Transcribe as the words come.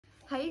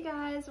Hey you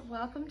guys,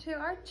 welcome to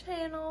our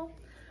channel.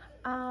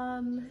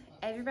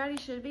 Everybody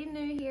should be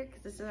new here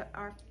because this is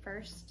our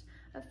first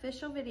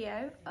official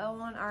video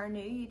on our new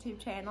YouTube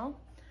channel.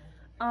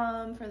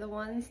 For the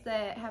ones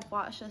that have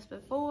watched us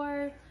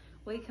before,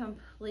 we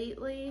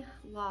completely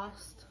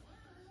lost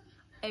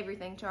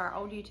everything to our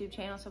old YouTube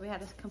channel, so we had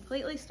to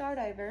completely start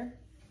over.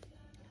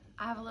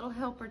 I have a little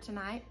helper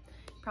tonight.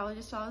 Probably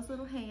just saw his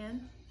little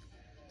hand.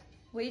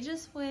 We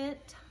just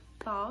went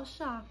fall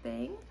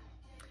shopping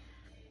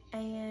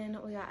and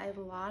we got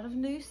a lot of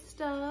new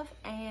stuff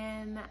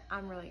and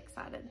I'm really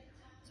excited.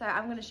 So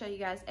I'm gonna show you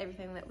guys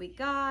everything that we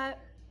got,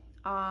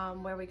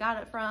 where we got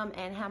it from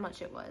and how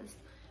much it was.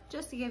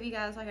 Just to give you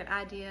guys like an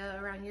idea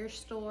around your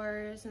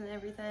stores and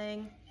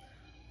everything.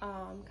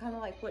 Kind of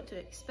like what to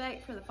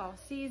expect for the fall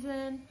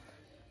season.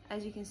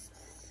 As you can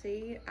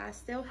see, I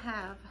still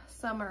have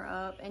summer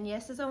up, and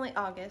yes, it's only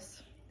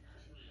August,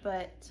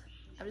 but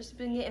I've just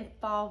been getting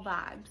fall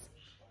vibes.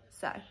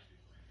 So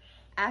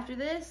after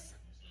this,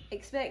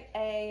 expect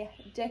a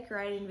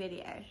decorating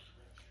video.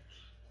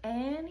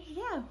 And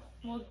yeah,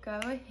 we'll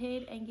go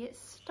ahead and get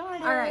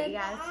started. All right, you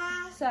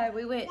guys. So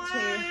we went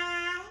to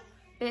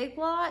Big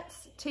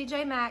Lots,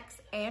 TJ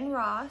Maxx, and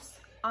Ross.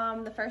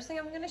 The first thing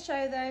I'm going to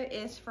show though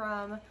is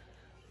from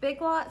Big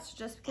Lots,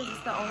 just because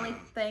it's the only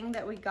thing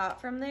that we got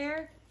from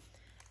there.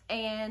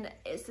 And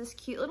it's this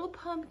cute little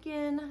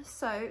pumpkin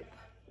soap.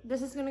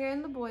 This is going to go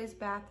in the boys'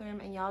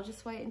 bathroom, and y'all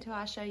just wait until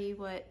I show you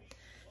what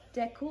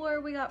decor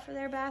we got for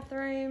their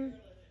bathroom.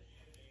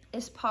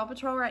 It's Paw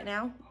Patrol right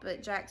now,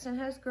 but Jackson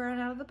has grown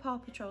out of the Paw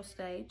Patrol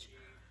stage.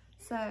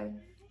 So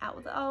out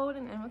with the old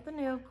and in with the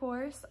new, of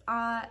course.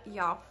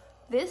 Y'all,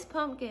 this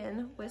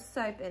pumpkin with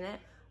soap in it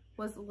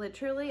was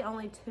literally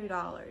only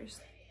 $2.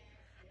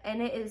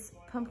 And it is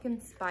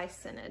pumpkin spice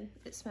scented.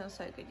 It smells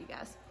so good, you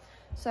guys.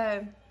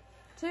 So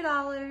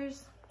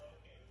 $2.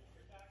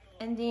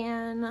 And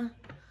then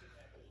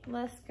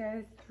let's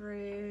go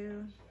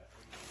through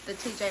the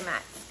TJ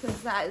Maxx,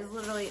 because that is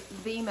literally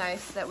the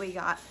most that we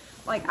got.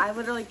 Like, I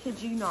literally kid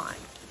you not.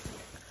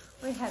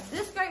 We have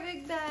this great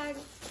big bag,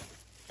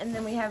 and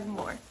then we have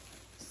more.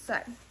 So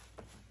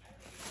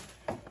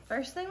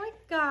first thing we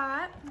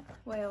got,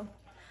 well,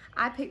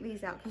 I picked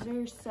these out because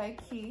they're so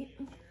cute.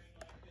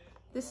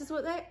 This is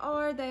what they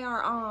are. They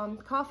are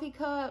coffee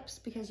cups,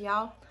 because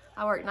y'all,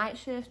 I work night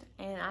shift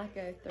and I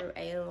go through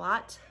a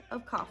lot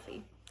of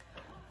coffee.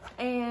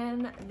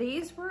 And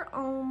these were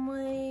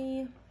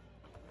only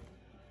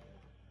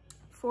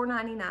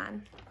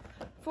 $4.99.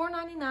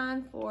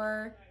 $4.99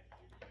 for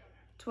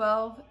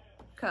 12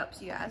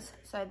 cups, you guys.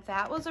 So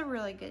that was a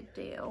really good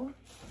deal.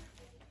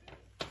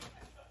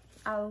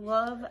 I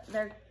love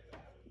their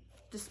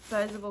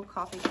disposable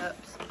coffee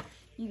cups.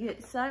 You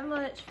get so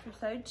much for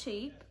so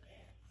cheap.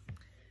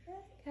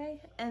 Okay,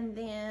 and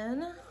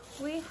then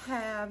we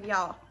have,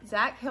 y'all,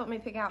 Zach helped me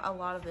pick out a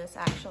lot of this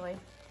actually.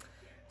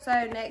 So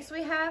next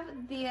we have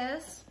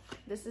this.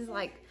 This is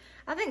like,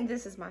 I think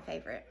this is my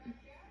favorite.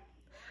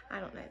 I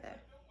don't know though.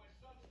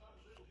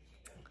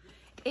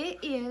 It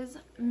is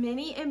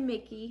Minnie and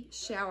Mickey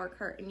shower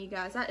curtain, you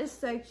guys. That is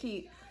so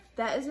cute.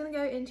 That is gonna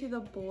go into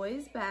the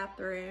boys'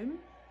 bathroom.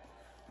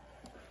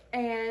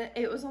 And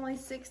it was only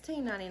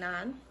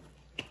 $16.99.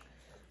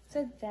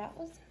 So that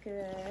was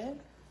good.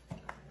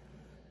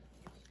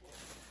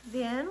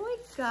 Then we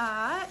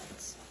got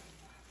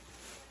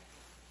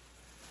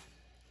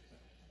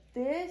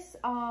this.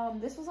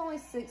 This was only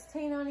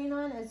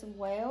 $16.99 as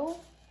well.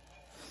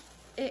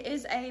 It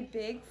is a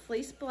big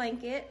fleece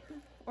blanket,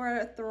 or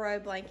a throw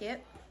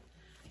blanket,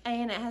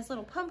 and it has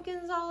little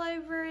pumpkins all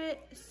over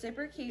it.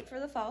 Super cute for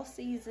the fall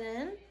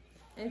season.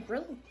 And it's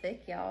really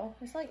thick, y'all.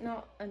 It's like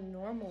not a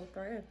normal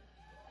throw.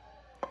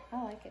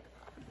 I like it.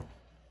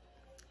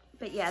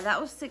 But yeah, that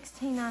was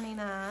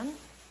 $16.99.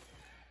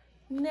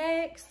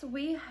 Next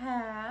we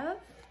have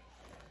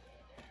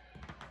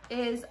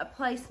is a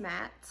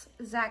placemats.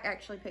 Zach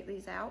actually picked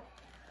these out.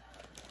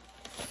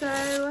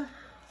 So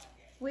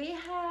we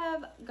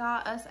have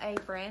got us a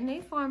brand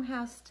new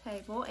farmhouse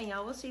table, and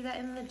y'all will see that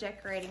in the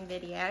decorating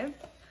video.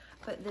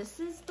 But this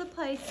is the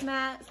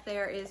placemats.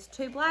 There is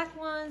 2 black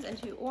ones and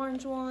 2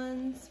 orange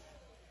ones.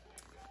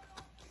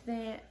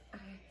 Then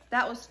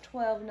that was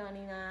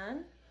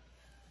 $12.99.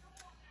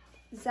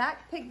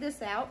 Zach picked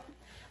this out,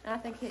 and I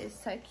think it is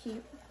so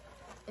cute.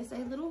 It's a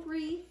little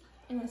wreath,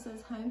 and it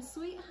says "Home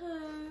Sweet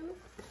Home."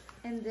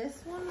 And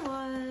this one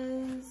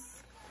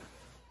was,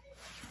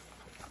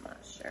 I'm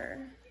not sure.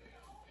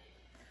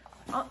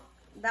 Oh,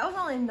 that was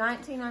only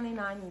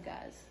 $19.99, you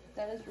guys.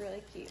 That is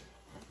really cute.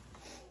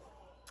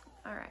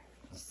 All right,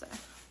 so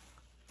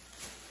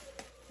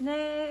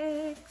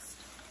next,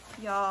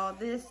 y'all,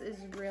 this is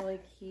really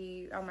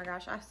cute. Oh my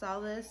gosh, I saw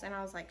this and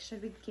I was like,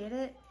 should we get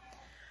it?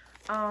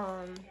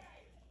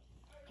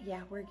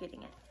 Yeah, we're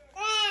getting it.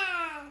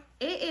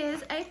 It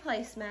is a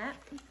placemat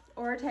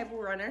or a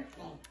table runner,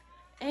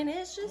 and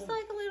it's just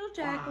like a little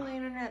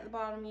jack-o'-lantern at the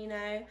bottom, you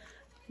know.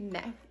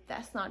 No,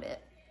 that's not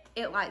it.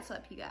 It lights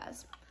up, you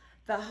guys.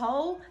 The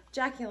whole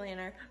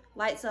jack-o'-lantern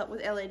lights up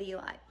with LED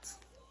lights.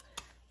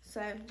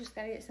 So just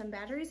gotta get some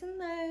batteries in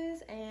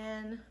those,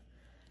 and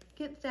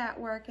get that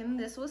working.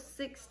 This was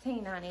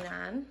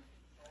 $16.99.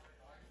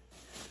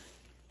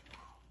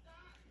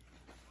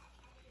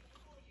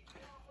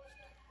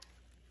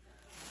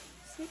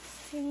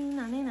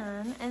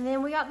 $16.99. And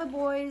then we got the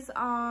boys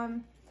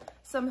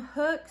some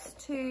hooks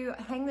to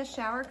hang the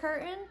shower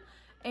curtain,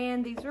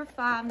 and these were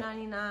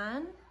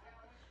 $5.99.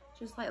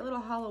 Just like a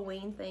little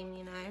Halloween theme,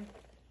 you know.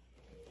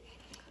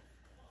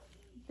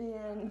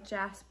 Then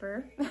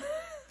Jasper.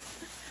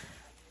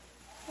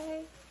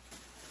 Okay.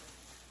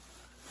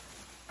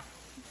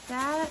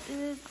 That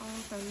is all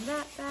from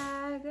that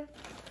bag.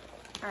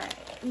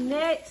 Alright,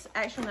 next,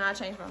 actually no, I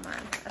changed my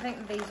mind. I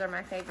think these are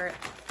my favorite.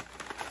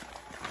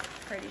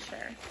 Pretty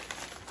sure.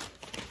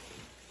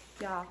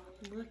 Y'all,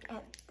 look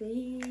at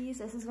these.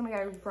 This is gonna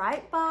go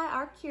right by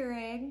our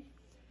Keurig.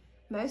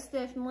 Most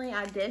definitely,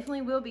 I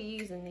definitely will be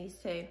using these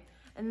too.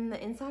 And then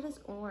the inside is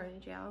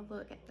orange, y'all.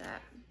 Look at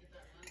that.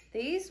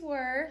 These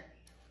were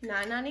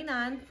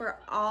 $9.99 for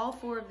all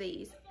 4 of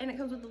these. And it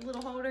comes with a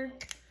little holder.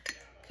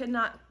 Could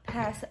not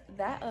pass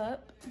that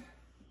up.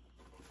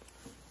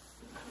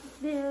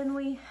 Then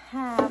we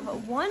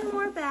have one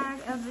more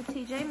bag of the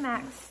TJ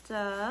Maxx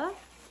stuff.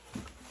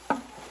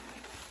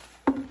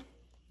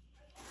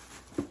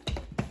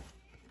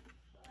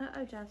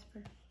 Uh-oh,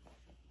 Jasper.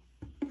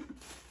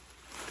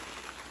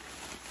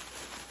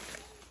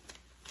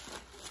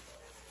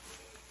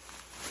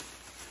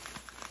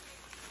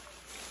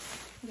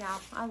 Yeah,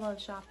 I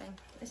love shopping.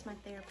 It's my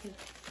therapy.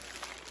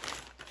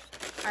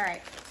 All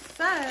right,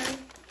 so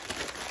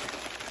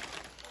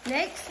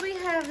next we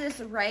have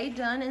this Ray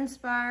Dunn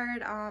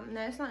inspired.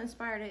 No, it's not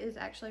inspired. It is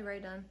actually Ray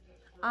Dunn.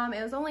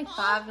 It was only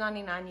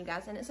 $5.99, you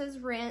guys, and it says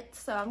rinse.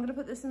 So I'm gonna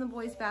put this in the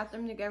boys'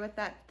 bathroom to go with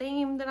that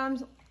theme that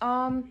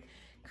I'm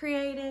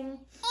creating.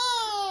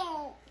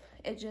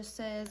 It just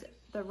says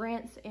the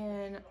rinse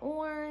in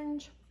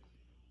orange,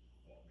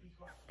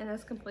 and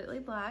it's completely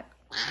black.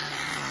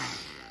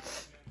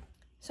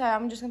 So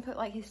I'm just gonna put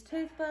like his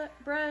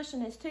toothbrush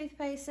and his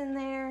toothpaste in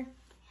there,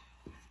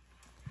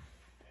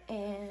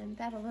 and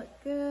that'll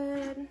look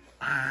good.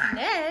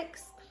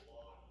 Next,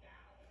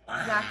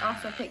 Zach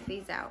also picked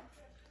these out,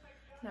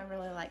 and I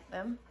really like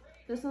them.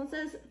 This one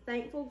says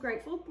Thankful,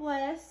 Grateful,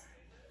 Blessed.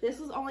 This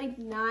was only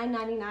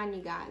 $9.99,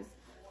 you guys,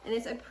 and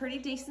it's a pretty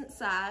decent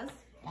size.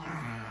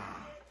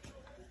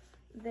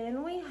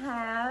 Then we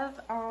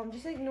have,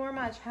 just ignore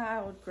my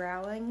child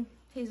growling.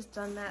 He's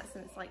done that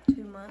since like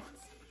 2 months.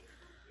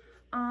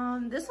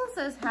 This one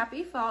says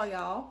Happy Fall,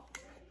 y'all.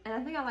 And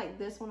I think I like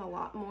this one a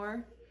lot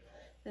more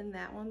than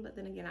that one, but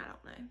then again, I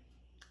don't know.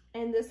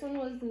 And this one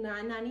was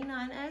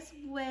 $9.99 as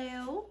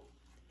well.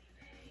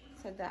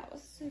 So that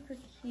was super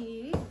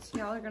cute.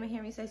 Y'all are gonna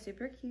hear me say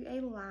super cute a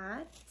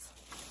lot.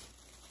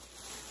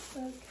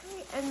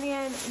 Okay, and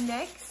then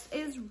next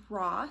is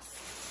Ross.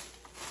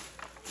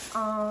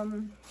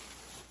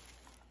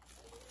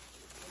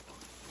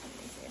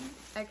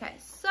 Okay,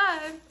 so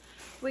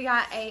we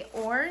got a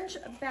orange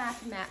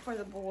bath mat for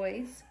the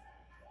boys.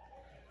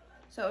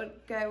 So it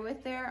would go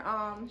with their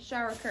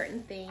shower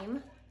curtain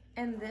theme.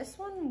 And this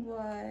one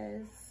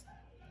was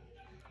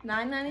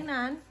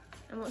 $9.99.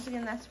 And once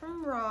again, that's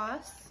from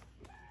Ross.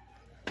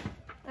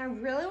 I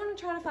really want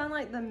to try to find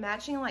like the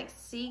matching like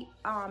seat,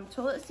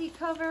 toilet seat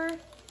cover.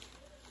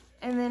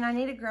 And then I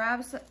need to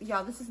grab some,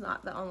 y'all, this is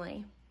not the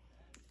only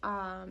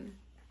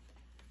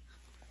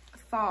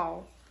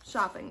fall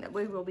shopping that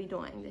we will be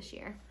doing this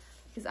year,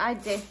 because I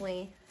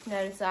definitely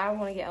noticed that I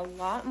want to get a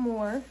lot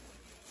more.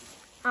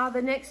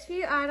 The next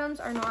few items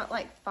are not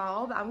like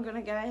fall, but I'm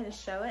gonna go ahead and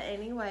show it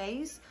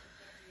anyways.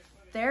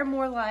 They're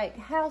more like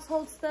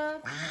household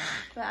stuff,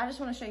 but I just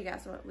want to show you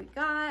guys what we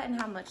got and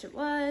how much it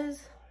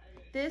was.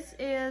 This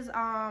is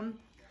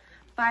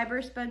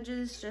fiber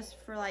sponges just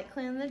for like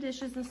cleaning the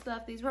dishes and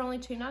stuff. These were only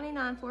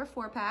 $2.99 for a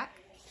 4-pack.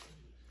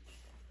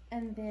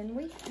 And then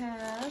we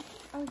have,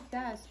 oh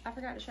guys, I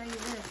forgot to show you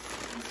this.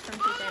 This is from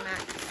TJ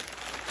Maxx.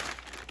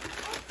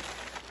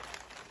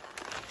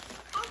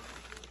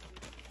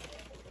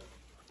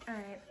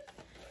 Alright.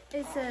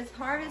 It says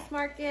Harvest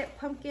Market,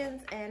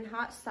 pumpkins, and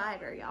hot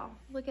cider, y'all.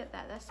 Look at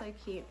that. That's so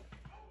cute.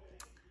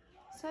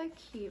 So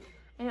cute.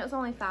 And it was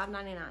only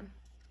 $5.99.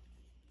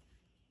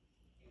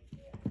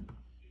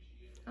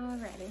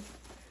 Alrighty.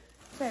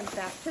 So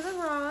back to the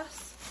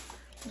Ross.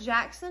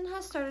 Jackson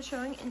has started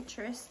showing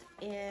interest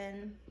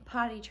in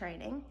potty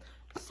training.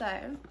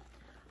 So,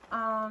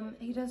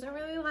 he doesn't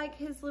really like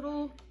his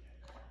little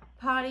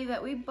potty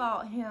that we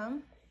bought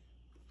him.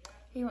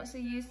 He wants to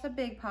use the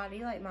big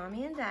potty like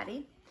mommy and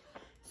daddy.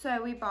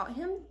 So we bought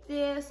him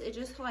this. It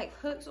just like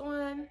hooks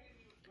on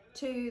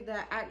to the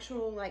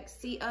actual like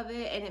seat of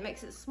it, and it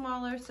makes it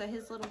smaller so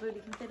his little booty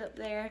can fit up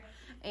there.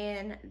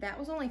 And that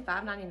was only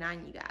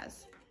 $5.99, you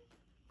guys.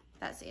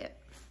 That's it.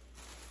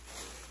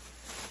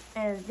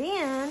 And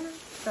then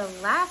the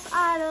last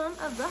item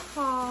of the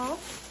haul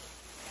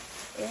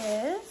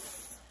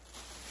is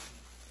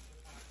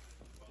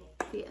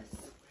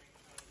this.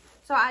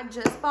 So I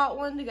just bought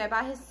one to go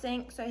by his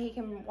sink so he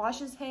can wash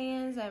his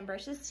hands and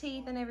brush his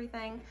teeth and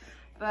everything.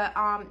 But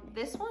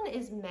this one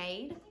is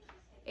made.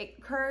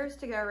 It curves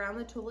to go around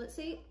the toilet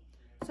seat.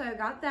 So I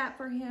got that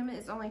for him.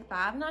 It's only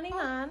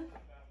 $5.99.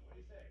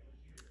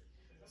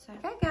 So,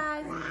 okay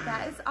guys,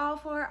 that is all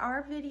for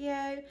our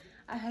video.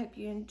 I hope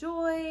you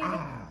enjoyed.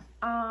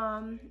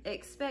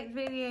 Expect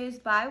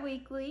videos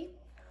bi-weekly.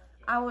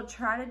 I will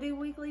try to do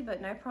weekly,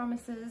 but no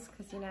promises,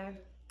 because you know,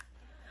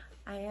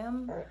 I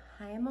am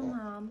a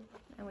mom,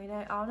 and we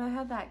all know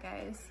how that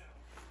goes.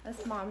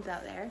 Us moms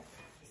out there.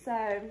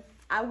 So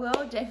I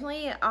will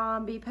definitely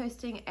be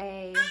posting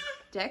a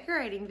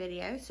decorating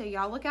video, so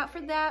y'all look out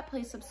for that.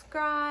 Please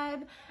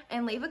subscribe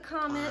and leave a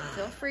comment.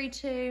 Feel free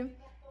to,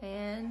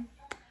 and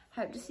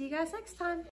hope to see you guys next time.